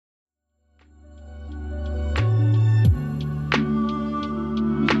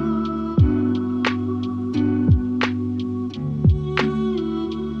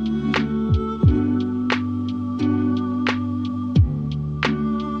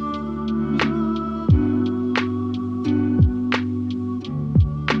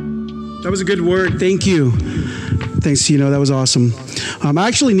That was a good word. Thank you. Thanks, Tino. That was awesome. I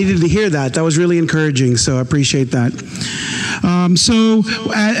actually needed to hear that. That was really encouraging, so I appreciate that. So,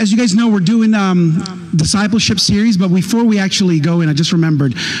 as you guys know, we're doing discipleship series, but before we actually go in, I just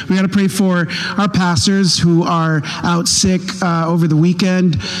remembered, we got to pray for our pastors who are out sick over the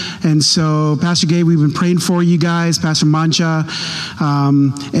weekend. And so, Pastor Gabe, we've been praying for you guys, Pastor Mancha.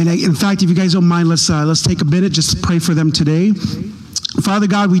 And in fact, if you guys don't mind, let's take a minute just to pray for them today. Father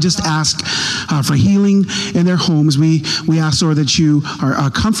God, we just ask for healing in their homes. We ask, Lord, that you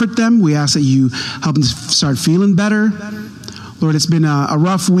comfort them. We ask that you help them start feeling better. Lord, it's been a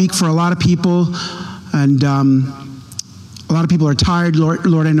rough week for a lot of people, and a lot of people are tired.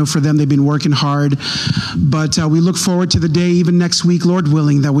 Lord, I know for them they've been working hard, but we look forward to the day, even next week, Lord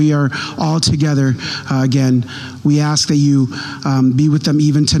willing, that we are all together again. We ask that you be with them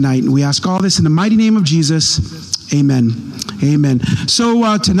even tonight, and we ask all this in the mighty name of Jesus. Amen. Amen.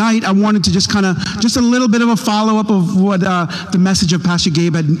 So tonight I wanted to just a little bit of a follow-up of what the message of Pastor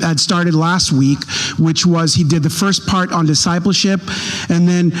Gabe had started last week, which was he did the first part on discipleship. And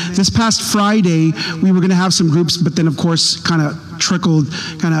then this past Friday, we were going to have some groups, but then of course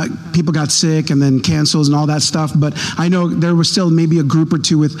people got sick and then cancels and all that stuff. But I know there was still maybe a group or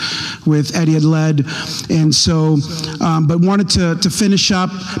two with Eddie had led. And so, but wanted to finish up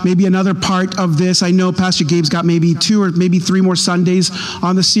maybe another part of this. I know Pastor Gabe's got maybe 2 or maybe 3 more Sundays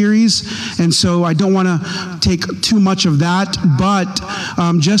on the series. And so I don't want to take too much of that, but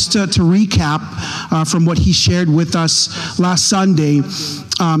just to recap from what he shared with us last Sunday.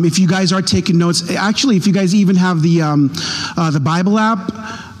 If you guys are taking notes, actually, if you guys even have the Bible app,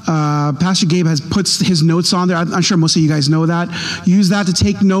 Pastor Gabe has put his notes on there. I'm sure most of you guys know that. Use that to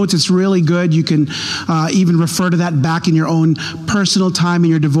take notes. It's really good. You can even refer to that back in your own personal time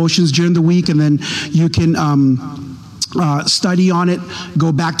in your devotions during the week, and then you can study on it,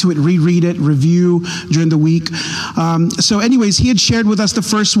 go back to it, reread it, review during the week. So anyways, he had shared with us, the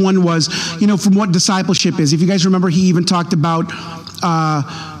first one was, from what discipleship is. If you guys remember, he even talked about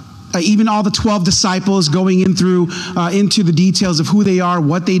even all the 12 disciples going into the details of who they are,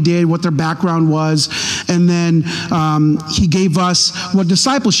 what they did, what their background was. And then he gave us what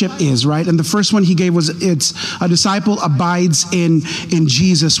discipleship is, right? And the first one he gave was, it's a disciple abides in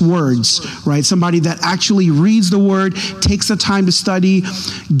Jesus' words, right? Somebody that actually reads the word, takes the time to study,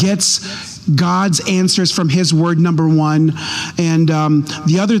 gets God's answers from his word, number one. And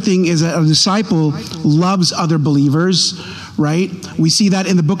the other thing is that a disciple loves other believers, right? We see that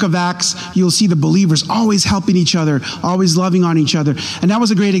in the book of Acts. You'll see the believers always helping each other, always loving on each other. And that was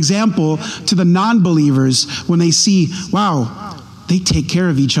a great example to the non-believers when they see, wow, they take care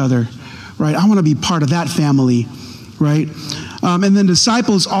of each other, right? I want to be part of that family, right? And then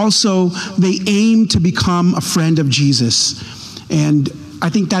disciples also, they aim to become a friend of Jesus. And I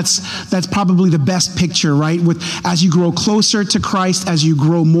think that's probably the best picture, right? As you grow closer to Christ, as you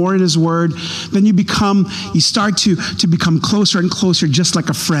grow more in his word, then you start to become closer and closer, just like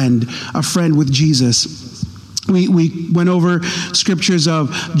a friend with Jesus. We went over scriptures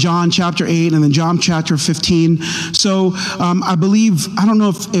of John chapter 8 and then John chapter 15. So I don't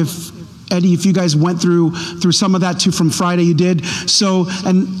know if Eddie, if you guys went through some of that too from Friday, you did. So,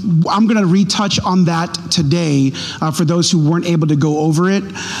 and I'm going to retouch on that today for those who weren't able to go over it.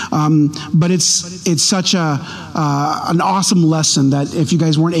 But it's such an awesome lesson that if you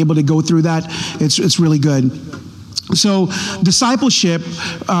guys weren't able to go through that, it's really good. So discipleship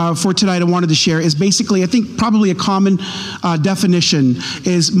for tonight I wanted to share is basically, I think probably a common definition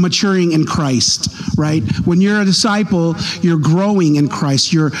is maturing in Christ, right? When you're a disciple, you're growing in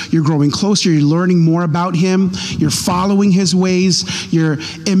Christ. You're growing closer. You're learning more about him. You're following his ways. You're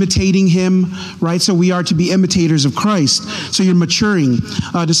imitating him, right? So we are to be imitators of Christ. So you're maturing.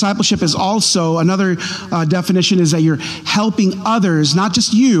 Discipleship is also, another definition is that you're helping others, not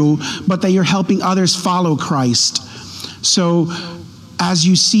just you, but that you're helping others follow Christ. So as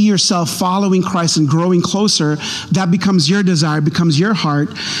you see yourself following Christ and growing closer, that becomes your desire, becomes your heart,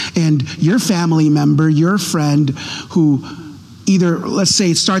 and your family member, your friend who either, let's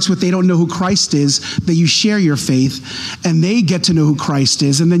say it starts with they don't know who Christ is, that you share your faith and they get to know who Christ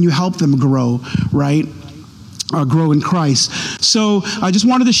is, and then you help them grow, right? Grow in Christ. So I just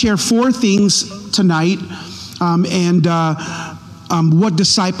wanted to share 4 things tonight, what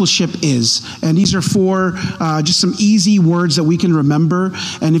discipleship is. And these are 4 just some easy words that we can remember.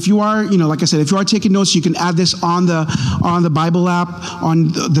 And if you are, like I said, if you are taking notes, you can add this on the Bible app, on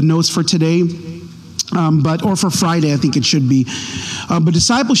the notes for today. or for Friday, I think it should be. But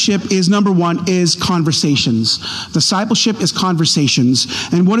discipleship is, number one, is conversations. Discipleship is conversations.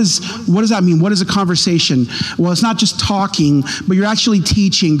 And what does that mean? What is a conversation? Well, it's not just talking, but you're actually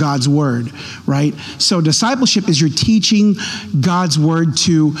teaching God's word, right? So discipleship is you're teaching God's word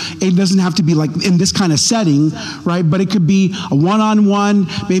it doesn't have to be like in this kind of setting, right? But it could be a one-on-one.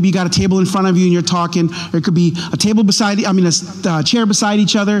 Maybe you got a table in front of you and you're talking. Or it could be a chair beside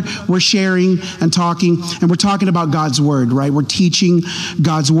each other. We're sharing and talking. And we're talking about God's word, right? We're teaching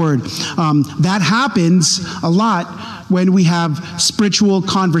God's word. That happens a lot when we have spiritual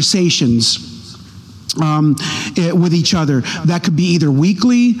conversations with each other. That could be either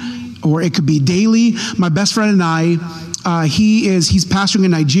weekly or it could be daily. My best friend and I, he's pastoring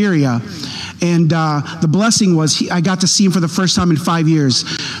in Nigeria. And the blessing was I got to see him for the first time in 5 years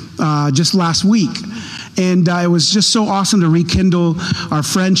just last week. And it was just so awesome to rekindle our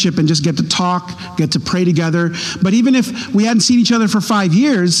friendship and just get to talk, get to pray together. But even if we hadn't seen each other for 5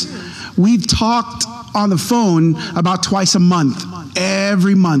 years, we've talked on the phone about twice a month.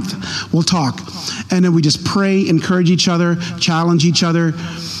 Every month we'll talk. And then we just pray, encourage each other, challenge each other.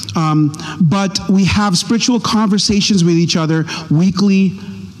 But we have spiritual conversations with each other weekly,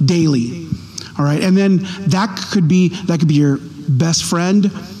 daily. All right. And then that could be your best friend.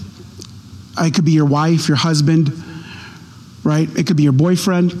 It could be your wife, your husband, right? It could be your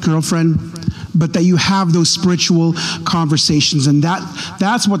boyfriend, girlfriend, but that you have those spiritual conversations. And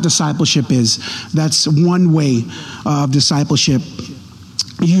that's what discipleship is. That's one way of discipleship.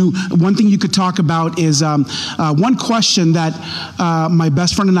 One thing you could talk about is one question that my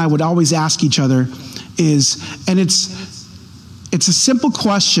best friend and I would always ask each other is, and it's a simple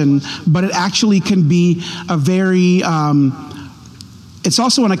question, but it actually can be a very... it's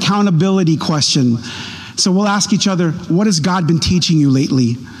also an accountability question. So we'll ask each other, what has God been teaching you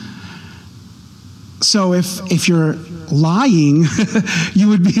lately? So if you're lying, you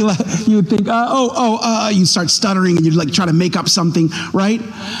would think, you start stuttering and you'd like try to make up something, right?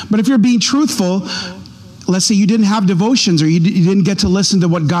 But if you're being truthful, let's say you didn't have devotions or you didn't get to listen to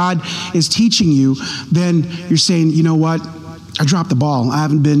what God is teaching you, then you're saying, you know what? I dropped the ball. I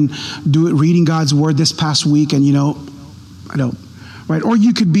haven't been reading God's word this past week, and I don't. Right? Or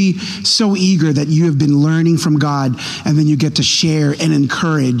you could be so eager that you have been learning from God, and then you get to share and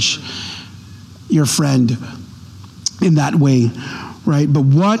encourage your friend in that way, right? But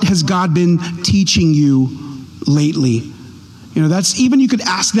what has God been teaching you lately? That's even, you could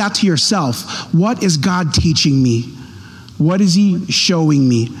ask that to yourself. What is God teaching me? What is he showing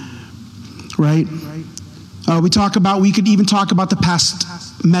me? Right? We could even talk about the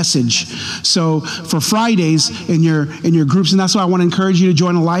past message. So for Fridays in your groups, and that's why I want to encourage you to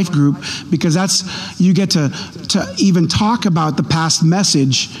join a life group, because you get to even talk about the past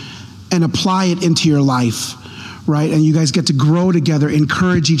message and apply it into your life, right? And you guys get to grow together,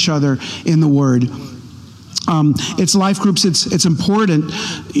 encourage each other in the word. It's life groups. It's important,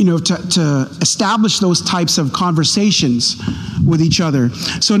 to establish those types of conversations with each other.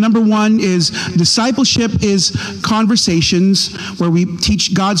 So number one is discipleship is conversations where we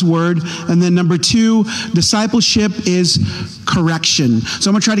teach God's word. And then number two, discipleship is correction. So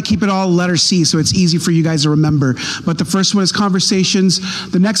I'm going to try to keep it all letter C so it's easy for you guys to remember. But the first one is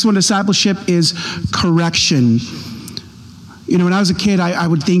conversations. The next one, discipleship, is correction. When I was a kid, I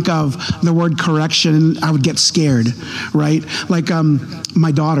would think of the word correction and I would get scared, right? Like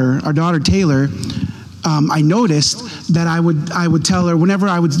our daughter Taylor, I noticed that I would tell her whenever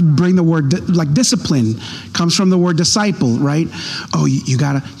I would bring the word like discipline, comes from the word disciple, right? Oh, you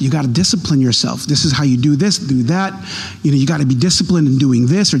gotta discipline yourself. This is how you do this, do that. You got to be disciplined in doing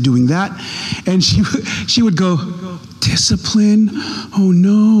this or doing that. And she would go, discipline? Oh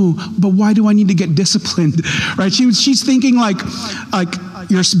no! But why do I need to get disciplined? Right? She's thinking like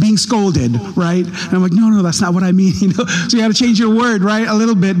you're being scolded, right? And I'm like, no, that's not what I mean. So you got to change your word, right, a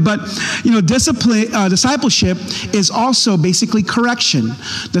little bit. But discipleship is also basically correction.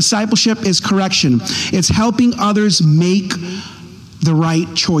 Discipleship is correction. It's helping others make the right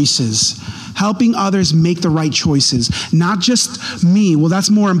choices. Helping others make the right choices. Not just me. Well, that's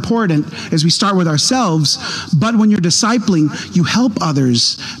more important as we start with ourselves. But when you're discipling, you help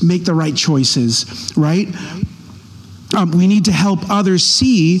others make the right choices, right? We need to help others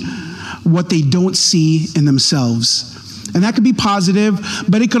see what they don't see in themselves. And that could be positive,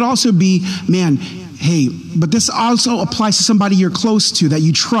 but it could also be, hey, but this also applies to somebody you're close to, that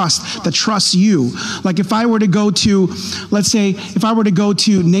you trust, that trusts you. Like if I were to go to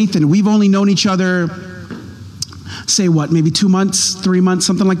Nathan, we've only known each other say what, maybe 2 months, 3 months,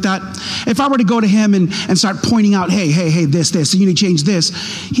 something like that. If I were to go to him and start pointing out, hey, this, you need to change this,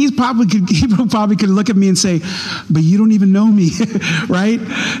 he probably could look at me and say, but you don't even know me, right?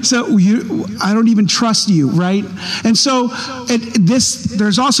 So I don't even trust you, right? And so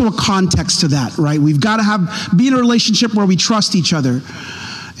there's also a context to that, right? We've got to be in a relationship where we trust each other.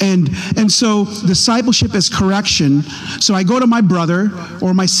 And so discipleship is correction. So I go to my brother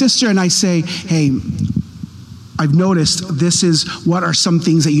or my sister and I say, hey, I've noticed this is what are some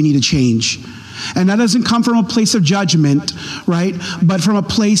things that you need to change. And that doesn't come from a place of judgment, right? But from a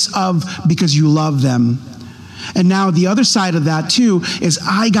place of because you love them. And now the other side of that too is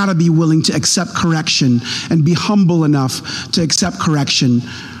I got to be willing to accept correction and be humble enough to accept correction.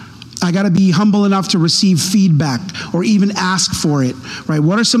 I got to be humble enough to receive feedback or even ask for it, right?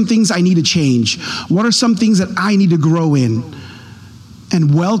 What are some things I need to change? What are some things that I need to grow in?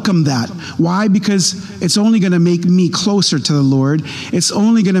 And welcome that. Why? Because it's only going to make me closer to the Lord. It's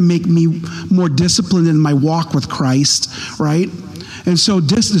only going to make me more disciplined in my walk with Christ, right? And so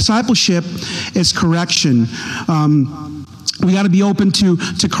discipleship is correction. We got to be open to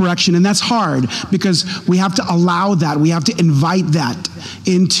correction, and that's hard because we have to allow that. We have to invite that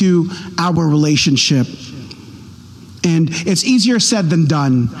into our relationship. And it's easier said than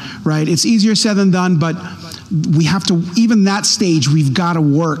done, right? It's easier said than done, but we have to, even that stage, we've got to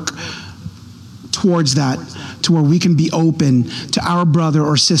work towards that to where we can be open to our brother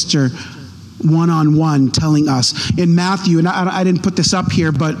or sister one-on-one telling us. In Matthew, and I didn't put this up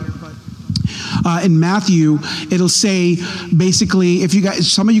here, but in Matthew, it'll say basically,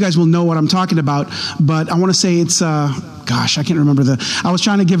 some of you guys will know what I'm talking about, but I want to say it's, I can't remember I was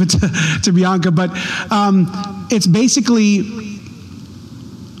trying to give it to Bianca, but it's basically,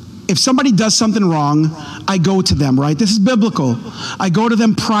 if somebody does something wrong, I go to them, right? This is biblical. I go to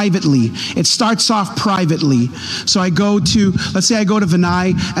them privately. It starts off privately. So let's say I go to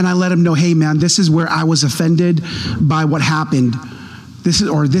Vinay and I let him know, hey man, this is where I was offended by what happened. This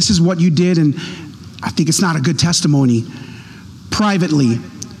is what you did, and I think it's not a good testimony. Privately.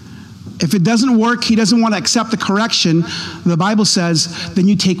 If it doesn't work, he doesn't want to accept the correction, the Bible says, then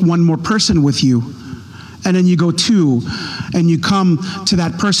you take one more person with you. And then you go 2, and you come to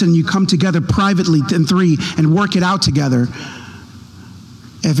that person, you come together privately in 3 and work it out together.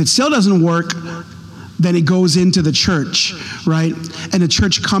 If it still doesn't work, then it goes into the church, right? And the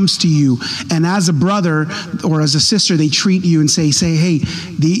church comes to you. And as a brother or as a sister, they treat you and say, hey,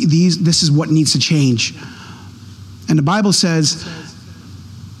 this is what needs to change. And the Bible says,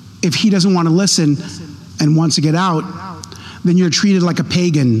 if he doesn't want to listen and wants to get out, then you're treated like a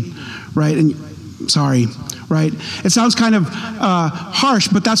pagan, right? And sorry, right? It sounds kind of harsh,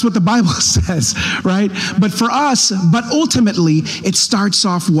 but that's what the Bible says, right? But for us, but ultimately, it starts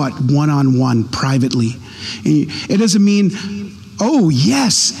off what? One-on-one, privately. It doesn't mean, oh,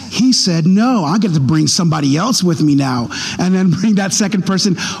 yes, he said no. I get to bring somebody else with me now. And then bring that second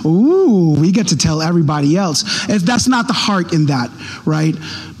person. Ooh, we get to tell everybody else. That's not the heart in that, right?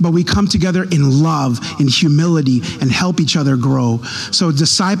 But we come together in love, in humility, and help each other grow. So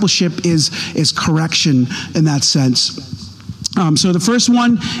discipleship is correction in that sense. So the first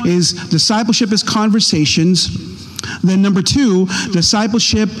one is discipleship is conversations. Then number 2,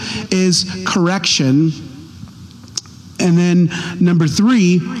 discipleship is correction. And then number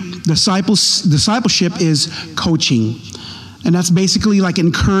 3, discipleship is coaching. And that's basically like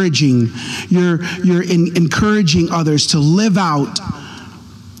encouraging. You're encouraging others to live out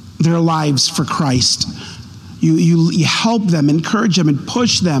their lives for Christ. You help them, encourage them, and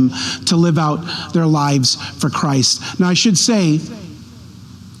push them to live out their lives for Christ. Now, I should say,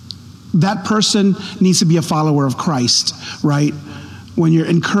 that person needs to be a follower of Christ, right? When you're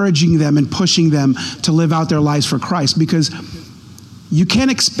encouraging them and pushing them to live out their lives for Christ, because you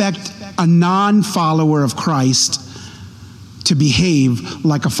can't expect a non-follower of Christ to behave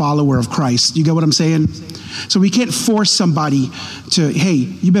like a follower of Christ. You get what I'm saying? So we can't force somebody to, hey,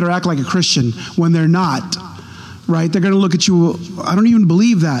 you better act like a Christian when they're not, right? They're going to look at you, I don't even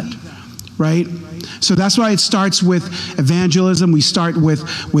believe that, right? So that's why it starts with evangelism. We start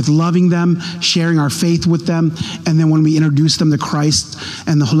with loving them, sharing our faith with them, and then when we introduce them to Christ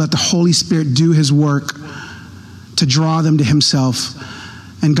and let the Holy Spirit do his work to draw them to himself,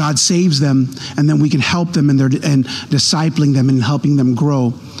 and God saves them, and then we can help them and discipling them and helping them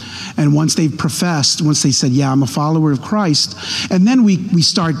grow. And once they've professed, once they said, yeah, I'm a follower of Christ, and then we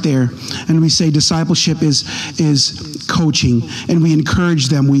start there and we say discipleship is coaching, and we encourage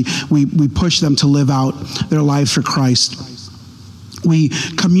them, we push them to live out their lives for Christ. We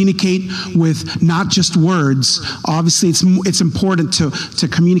communicate with not just words. Obviously, it's important to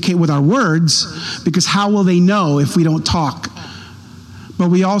communicate with our words, because how will they know if we don't talk? But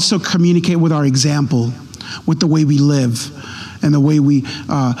we also communicate with our example, with the way we live and the way we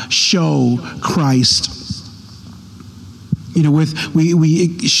show Christ. You know,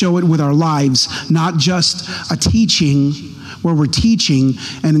 we show it with our lives, not just a teaching where we're teaching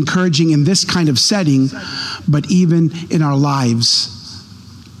and encouraging in this kind of setting, but even in our lives.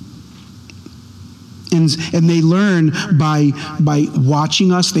 And they learn by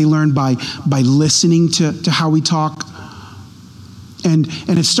watching us. They learn by listening to how we talk. And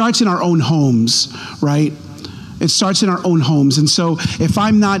it starts in our own homes, right? It starts in our own homes. And so if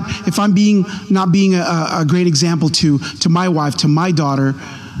I'm not being a great example to my wife, to my daughter,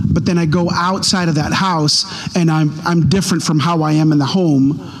 but then I go outside of that house and I'm different from how I am in the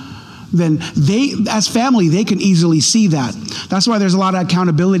home, then they, as family, they can easily see that. That's why there's a lot of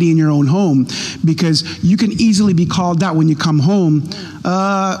accountability in your own home, because you can easily be called out when you come home.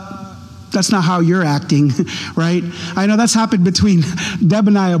 That's not how you're acting, right? I know that's happened between Deb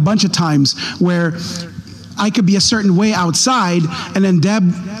and I a bunch of times, where I could be a certain way outside, and then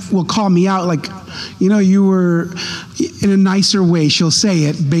Deb will call me out like, you know, you were in a nicer way. She'll say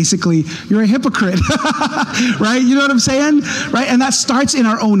it. Basically, you're a hypocrite, right? You know what I'm saying? Right? And that starts in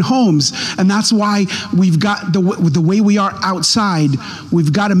our own homes. And that's why we've got the way we are outside,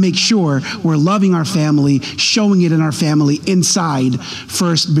 we've got to make sure we're loving our family, showing it in our family inside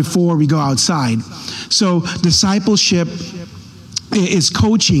first before we go outside. So discipleship is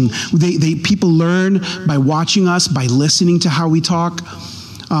coaching. People learn by watching us, by listening to how we talk.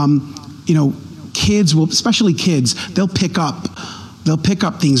 You know, kids will, especially kids, they'll pick up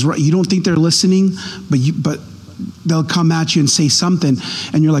things, right? You don't think they're listening, but they'll come at you and say something,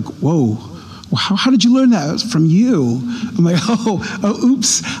 and you're like, whoa, how did you learn that? From you. I'm like,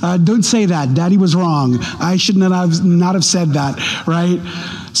 oops, don't say that. Daddy was wrong. I should not have said that, right?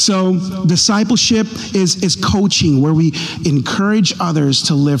 So discipleship is coaching, where we encourage others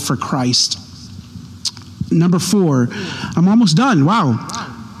to live for Christ. Number 4, I'm almost done. Wow.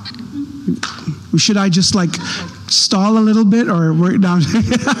 Should I just stall a little bit, or we're down?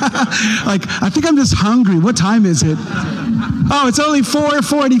 I think I'm just hungry. What time is it? Oh, it's only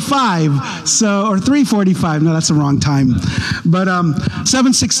 4:45, or 3:45. No, that's the wrong time. But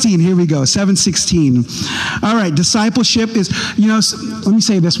 7:16. Here we go. 7:16. All right. Discipleship is. Let me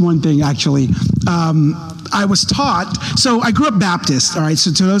say this one thing. Actually, I was taught. So I grew up Baptist. All right.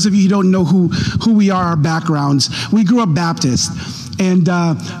 So to those of you who don't know who we are, our backgrounds, we grew up Baptist. And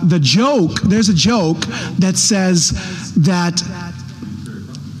there's a joke that says that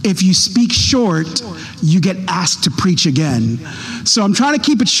if you speak short, you get asked to preach again. So I'm trying to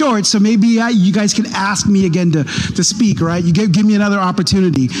keep it short, so maybe you guys can ask me again to speak, right? You give me another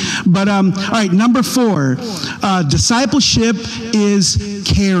opportunity. But all right, number 4, discipleship is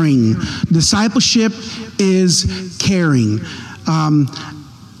caring. Discipleship is caring.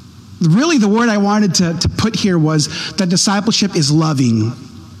 Really, the word I wanted to put here was that discipleship is loving.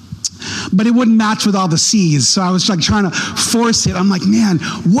 But it wouldn't match with all the C's. So I was trying to force it. I'm like, man,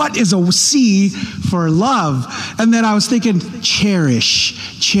 what is a C for love? And then I was thinking, cherish.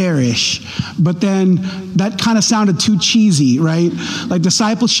 But then that kind of sounded too cheesy, right? Like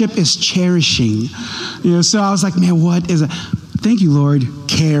discipleship is cherishing. So I was like, man, what is it? Thank you, Lord.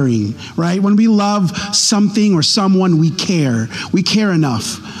 Caring, right? When we love something or someone, we care. We care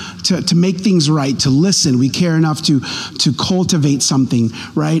enough to make things right, to listen. We care enough to cultivate something,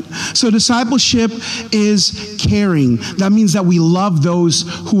 right? So discipleship is caring. That means that we love those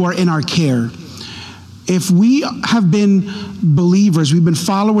who are in our care. If we have been believers, we've been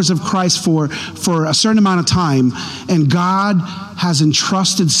followers of Christ for a certain amount of time, and God has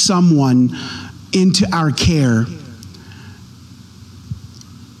entrusted someone into our care,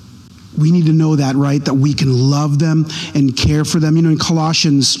 we need to know that, right? That we can love them and care for them. In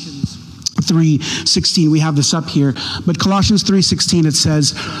Colossians 3:16, we have this up here, but Colossians 3:16, it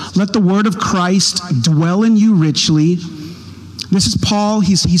says, "Let the word of Christ dwell in you richly." This is Paul.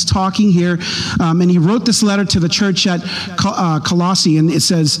 He's talking here, and he wrote this letter to the church at Colossae, and it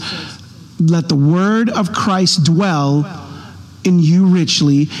says, "Let the word of Christ dwell in you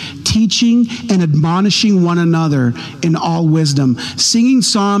richly, teaching and admonishing one another in all wisdom, singing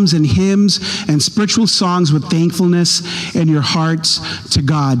psalms and hymns and spiritual songs with thankfulness in your hearts to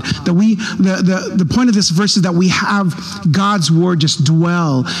God." The point of this verse is that we have God's word just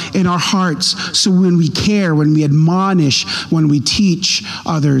dwell in our hearts. So when we care, when we admonish, when we teach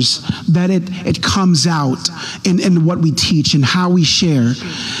others, that it comes out in what we teach and how we share.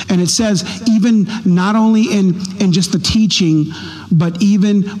 And it says, even not only in just the teaching, but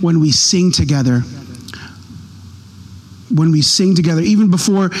even when we sing together. When we sing together, even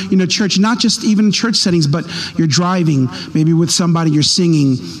before, church, not just even in church settings, but you're driving, maybe with somebody, you're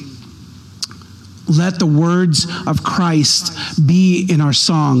singing. Let the words of Christ be in our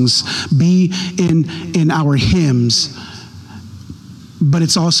songs, be in our hymns. But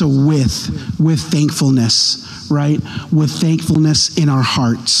it's also with thankfulness, right? With thankfulness in our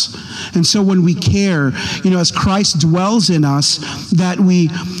hearts. And so when we care, as Christ dwells in us, that we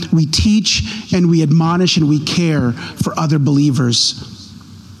teach and we admonish and we care for other believers.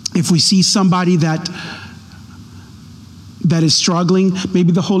 If we see somebody that is struggling,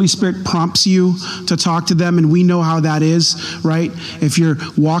 maybe the Holy Spirit prompts you to talk to them, and we know how that is, right? If you're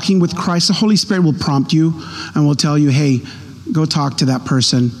walking with Christ, the Holy Spirit will prompt you and will tell you, hey, go talk to that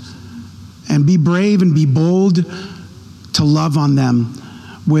person. And be brave and be bold to love on them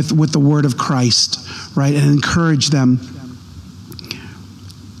with the word of Christ, right? And encourage them.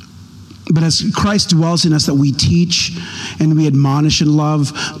 But as Christ dwells in us, that we teach and we admonish and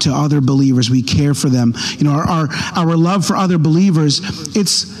love to other believers. We care for them. Our love for other believers,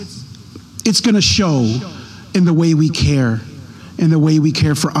 it's going to show in the way we care, in the way we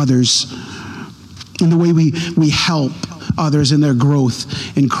care for others, in the way we help others in their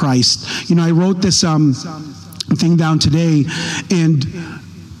growth in Christ. I wrote this thing down today, and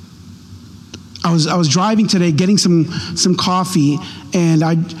I was driving today, getting some coffee, and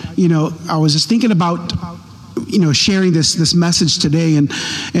I was just thinking about sharing this message today, and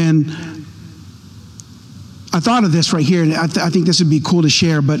I thought of this right here, and I think this would be cool to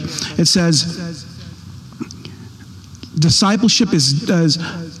share. But it says, discipleship is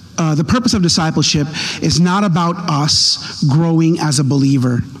the purpose of discipleship is not about us growing as a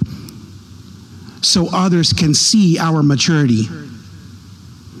believer, so others can see our maturity.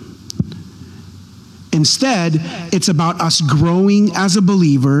 Instead, it's about us growing as a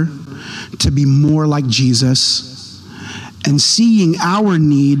believer to be more like Jesus and seeing our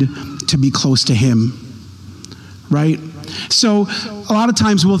need to be close to him, right? So a lot of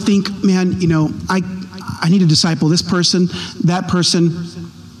times we'll think, man, I need to disciple this person, that person.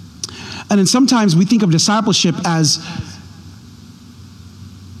 And then sometimes we think of discipleship as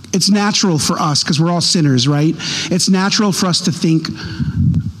it's natural for us because we're all sinners, right? It's natural for us to think,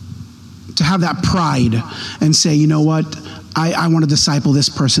 to have that pride and say, you know what? I want to disciple this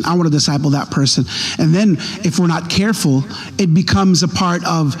person. I want to disciple that person. And then if we're not careful, it becomes a part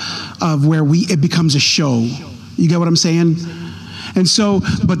of where it becomes a show. You get what I'm saying? And so,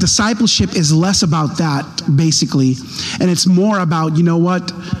 but discipleship is less about that, basically. And it's more about, you know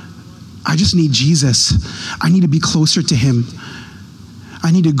what? I just need Jesus. I need to be closer to him.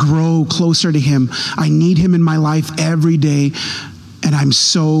 I need to grow closer to him. I need him in my life every day. And I'm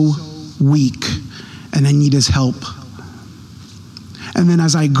so weak. And I need his help. And then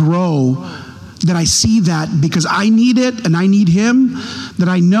as I grow, that I see that because I need it and I need him, that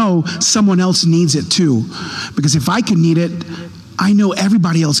I know someone else needs it too. Because if I can need it, I know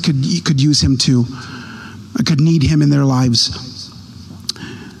everybody else could use him too. I could need him in their lives.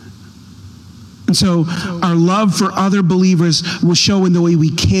 And so our love for other believers will show in the way we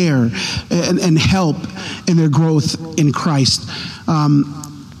care and help in their growth in Christ.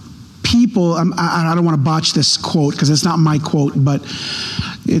 People, I don't want to botch this quote because it's not my quote, but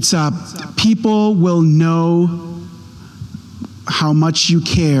it's people will know how much you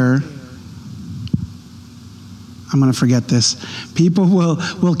care. I'm going to forget this. People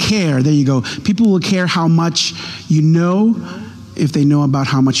will care. There you go. People will care how much you know if they know about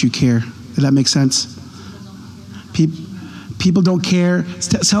how much you care. Does that make sense? People don't care.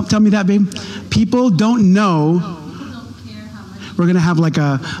 Tell me that, babe. People don't know. We're going to have like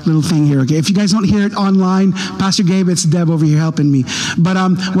a little thing here, okay? If you guys don't hear it online, Pastor Gabe, it's Deb over here helping me. But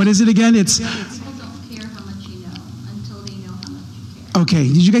what is it again? It's people don't care how much you know until they know how much you care. Okay,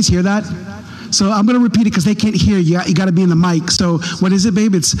 did you guys hear that? So I'm going to repeat it because they can't hear you. You got to be in the mic. So what is it,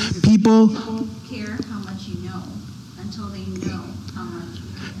 babe? It's people care how much you know until they know how much you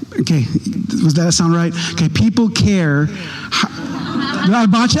care. Okay, was that sound right? Okay, people care. I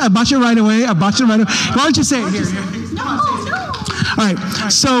botched it right away. Why don't you say it here? No. All right,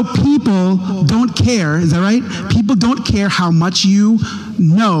 so people don't care, is that right? People don't care how much you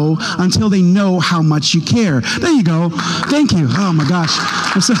know until they know how much you care. There you go. Thank you. Oh my gosh.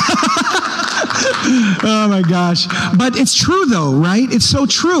 Oh my gosh. But it's true though, right? It's so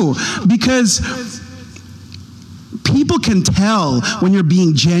true because people can tell when you're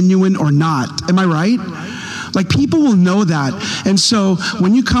being genuine or not. Am I right? Like people will know that. And so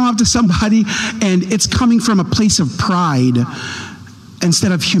when you come up to somebody and it's coming from a place of pride,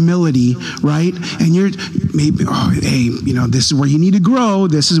 instead of humility, right? And you're maybe, hey, this is where you need to grow.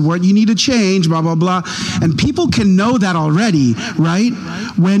 This is what you need to change, blah, blah, blah. And people can know that already, right?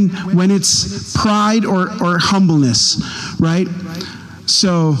 When it's pride or humbleness, right?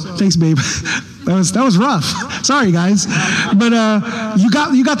 So, thanks, babe. That was rough. Sorry, guys. But you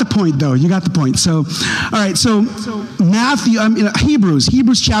got the point, though. You got the point. So, all right. So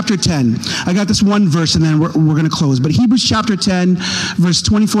Hebrews chapter 10. I got this one verse, and then we're going to close. But Hebrews chapter 10, verse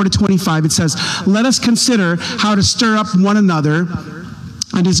 24 to 25, it says, "Let us consider how to stir up one another."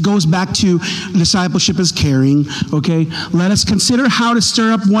 And this goes back to discipleship is caring. Okay. Let us consider how to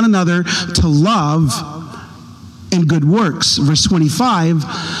stir up one another to love and good works. Verse 25,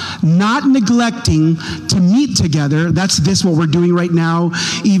 not neglecting to meet together. That's what we're doing right now,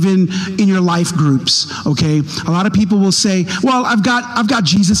 even in your life groups, okay? A lot of people will say, well, I've got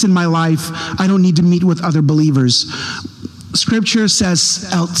Jesus in my life. I don't need to meet with other believers. Scripture says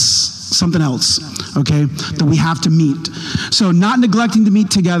something else, okay, that we have to meet. So not neglecting to meet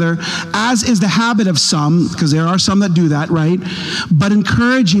together, as is the habit of some, because there are some that do that, right? But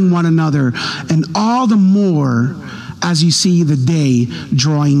encouraging one another, and all the more as you see the day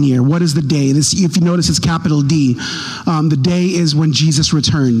drawing near. What is the day? This, if you notice, it's capital D. The day is when Jesus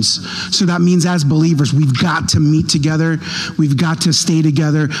returns. So that means as believers, we've got to meet together. We've got to stay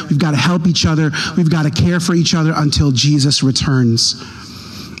together. We've got to help each other. We've got to care for each other until Jesus returns.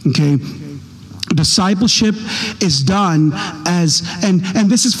 Okay? Discipleship is done as, and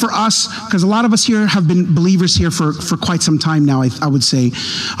this is for us, because a lot of us here have been believers here for quite some time now, I would say.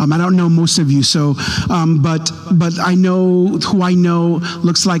 I don't know most of you, so, but I know who I know.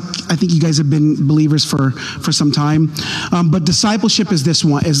 Looks like, I think you guys have been believers for some time. But discipleship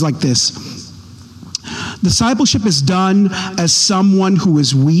is like this. Discipleship is done as someone who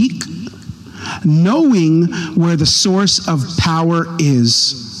is weak, knowing where the source of power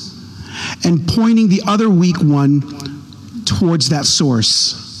is, and pointing the other weak one towards that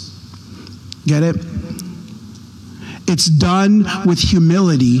source. Get it? It's done with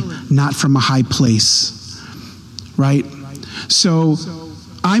humility, not from a high place. Right? So,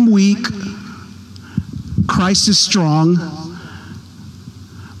 I'm weak. Christ is strong.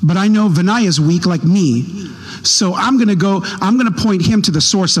 But I know Vinay is weak like me. So I'm going to point him to the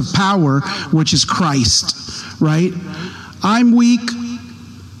source of power, which is Christ. Right? I'm weak.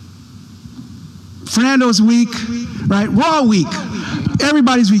 Fernando's weak, right? We're all weak.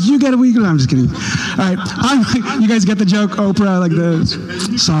 Everybody's weak. You get a weak. I'm just kidding. All right. You guys get the joke, Oprah, like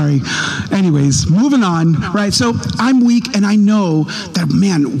the, sorry. Anyways, moving on, right? So I'm weak, and I know that,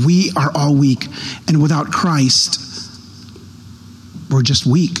 man, we are all weak. And without Christ, we're just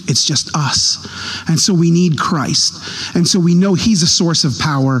weak. It's just us. And so we need Christ. And so we know he's a source of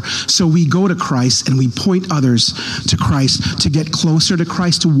power. So we go to Christ and we point others to Christ, to get closer to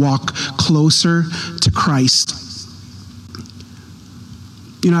Christ, to walk closer to Christ.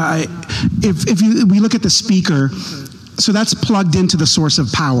 You know, we look at the speaker, so that's plugged into the source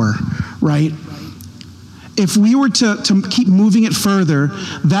of power, right? If we were to keep moving it further,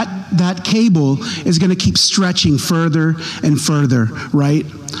 that cable is going to keep stretching further and further, right?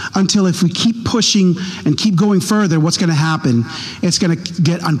 Until if we keep pushing and keep going further, what's going to happen? It's going to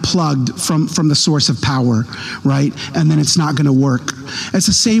get unplugged from the source of power, right? And then it's not going to work. It's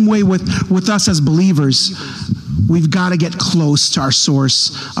the same way with us as believers. We've got to get close to our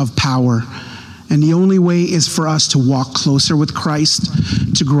source of power. And the only way is for us to walk closer with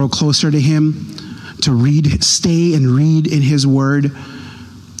Christ, to grow closer to him, to stay and read in his word,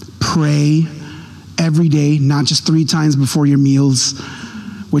 pray every day, not just 3 times before your meals,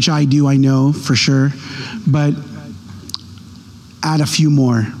 which I do, I know for sure, but add a few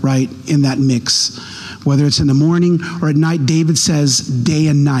more, right, in that mix. Whether it's in the morning or at night, David says day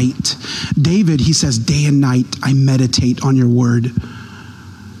and night. He says, day and night, I meditate on your word.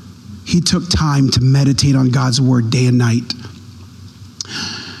 He took time to meditate on God's word day and night.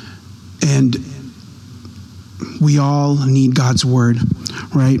 And we all need God's word,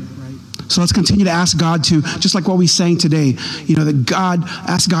 right? So let's continue to ask God to, just like what we sang today,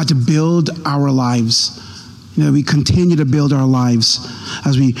 ask God to build our lives. We continue to build our lives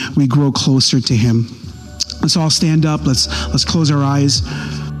as we grow closer to him. Let's all stand up. Let's close our eyes.